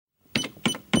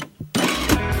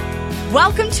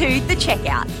Welcome to The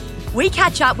Checkout. We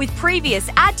catch up with previous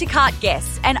Add to Cart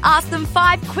guests and ask them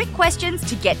 5 quick questions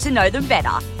to get to know them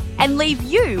better and leave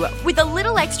you with a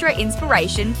little extra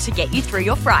inspiration to get you through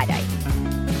your Friday.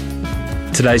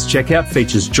 Today's checkout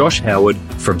features Josh Howard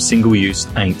from Single Use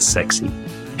Ain't Sexy.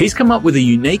 He's come up with a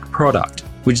unique product,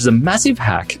 which is a massive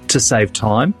hack to save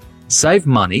time, save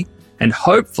money, and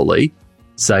hopefully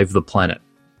save the planet.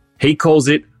 He calls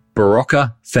it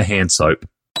Berocca for hand soap.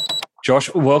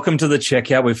 Josh, welcome to The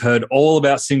Checkout. We've heard all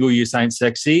about Single Use Ain't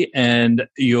Sexy and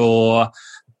your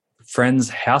friend's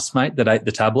housemate that ate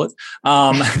the tablet.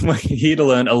 We're here to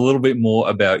learn a little bit more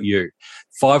about you.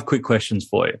 5 quick questions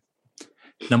for you.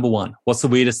 Number 1, what's the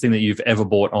weirdest thing that you've ever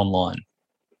bought online?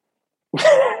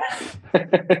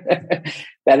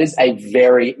 That is a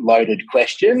very loaded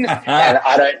question, and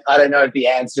I don't know if the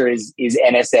answer is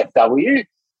NSFW.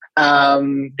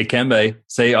 It can be.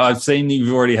 See, I've seen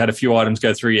you've already had a few items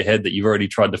go through your head that you've already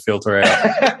tried to filter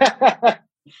out.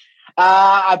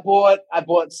 I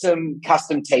bought some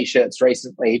custom T-shirts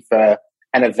recently for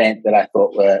an event that I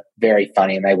thought were very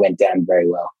funny, and they went down very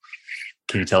well.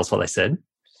 Can you tell us what they said?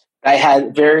 They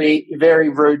had very, very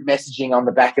rude messaging on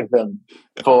the back of them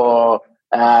for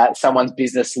someone's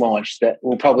business launch that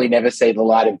will probably never see the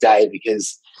light of day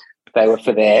because they were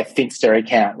for their Finsta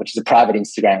account, which is a private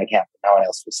Instagram account that no one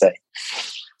else will see.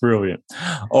 Brilliant.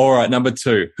 All right, number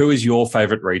 2. Who is your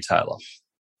favourite retailer?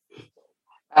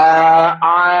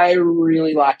 I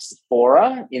really like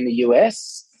Sephora in the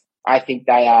US. I think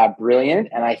they are brilliant,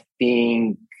 and I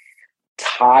think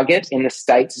Target in the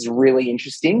States is really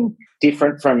interesting,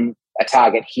 different from a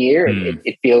Target here.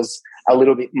 It feels a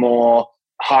little bit more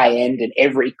high-end, and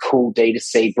every cool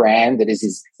D2C brand that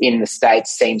is in the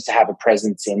States seems to have a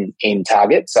presence in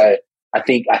Target. So I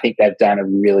think they've done a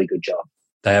really good job.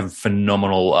 They have a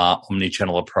phenomenal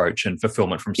omni-channel approach and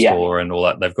fulfillment from store and all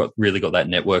that. They've really got that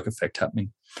network effect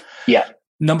happening. Yeah.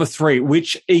 Number 3,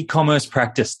 which e-commerce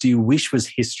practice do you wish was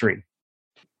history?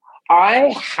 I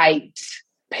hate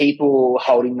people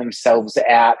holding themselves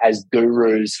out as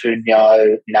gurus who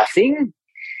know nothing.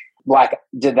 Like,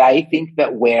 do they think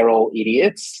that we're all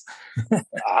idiots?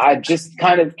 I'm just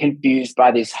kind of confused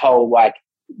by this whole, like,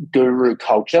 guru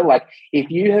culture. Like, if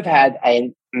you have had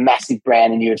a massive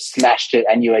brand and you have smashed it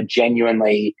and you are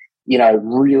genuinely,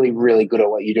 really, really good at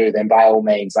what you do, then by all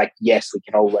means, like, yes, we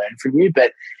can all learn from you.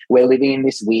 But we're living in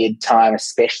this weird time,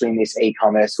 especially in this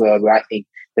e-commerce world, where I think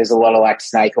there's a lot of like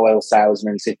snake oil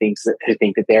salesmen who think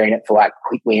that they're in it for like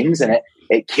quick wins, and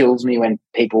it kills me when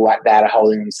people like that are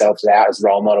holding themselves out as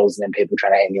role models and then people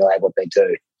trying to emulate what they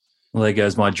do. Well, there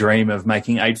goes my dream of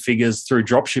making 8 figures through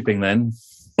drop shipping then.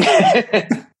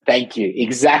 Thank you.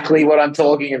 Exactly what I'm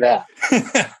talking about.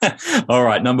 All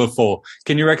right, number 4.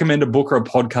 Can you recommend a book or a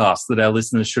podcast that our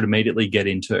listeners should immediately get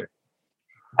into?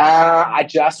 I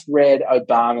just read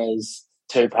Obama's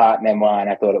 2-part memoir and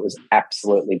I thought it was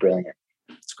absolutely brilliant.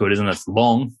 It's good, isn't it? It's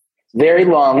long. Very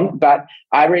long, but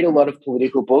I read a lot of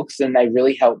political books and they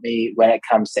really help me when it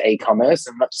comes to e-commerce.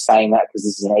 I'm not just saying that because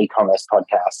this is an e-commerce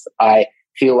podcast. I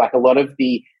feel like a lot of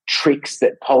the tricks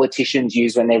that politicians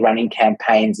use when they're running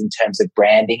campaigns in terms of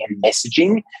branding and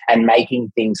messaging and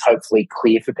making things hopefully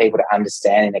clear for people to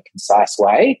understand in a concise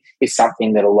way is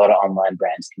something that a lot of online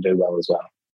brands can do well as well.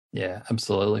 Yeah,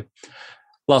 absolutely.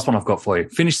 Last one I've got for you.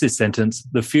 Finish this sentence.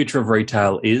 The future of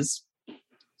retail is?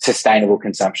 Sustainable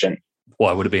consumption.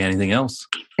 Why would it be anything else?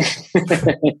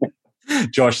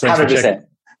 Josh,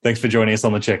 thanks for joining us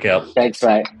on The Checkout. Thanks,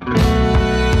 mate.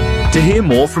 To hear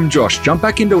more from Josh, jump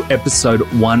back into episode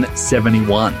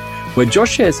 171, where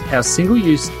Josh shares how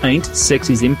single-use Ain't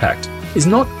Sexy's impact is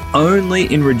not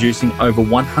only in reducing over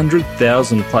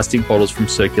 100,000 plastic bottles from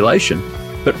circulation,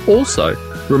 but also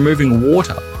removing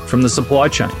water from the supply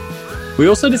chain. We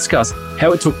also discuss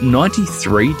how it took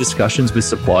 93 discussions with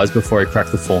suppliers before he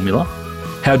cracked the formula,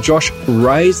 how Josh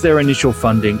raised their initial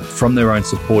funding from their own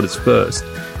supporters first,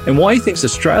 and why he thinks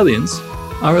Australians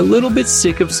are a little bit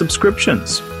sick of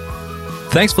subscriptions.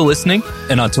 Thanks for listening,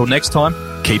 and until next time,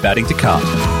 keep adding to cart.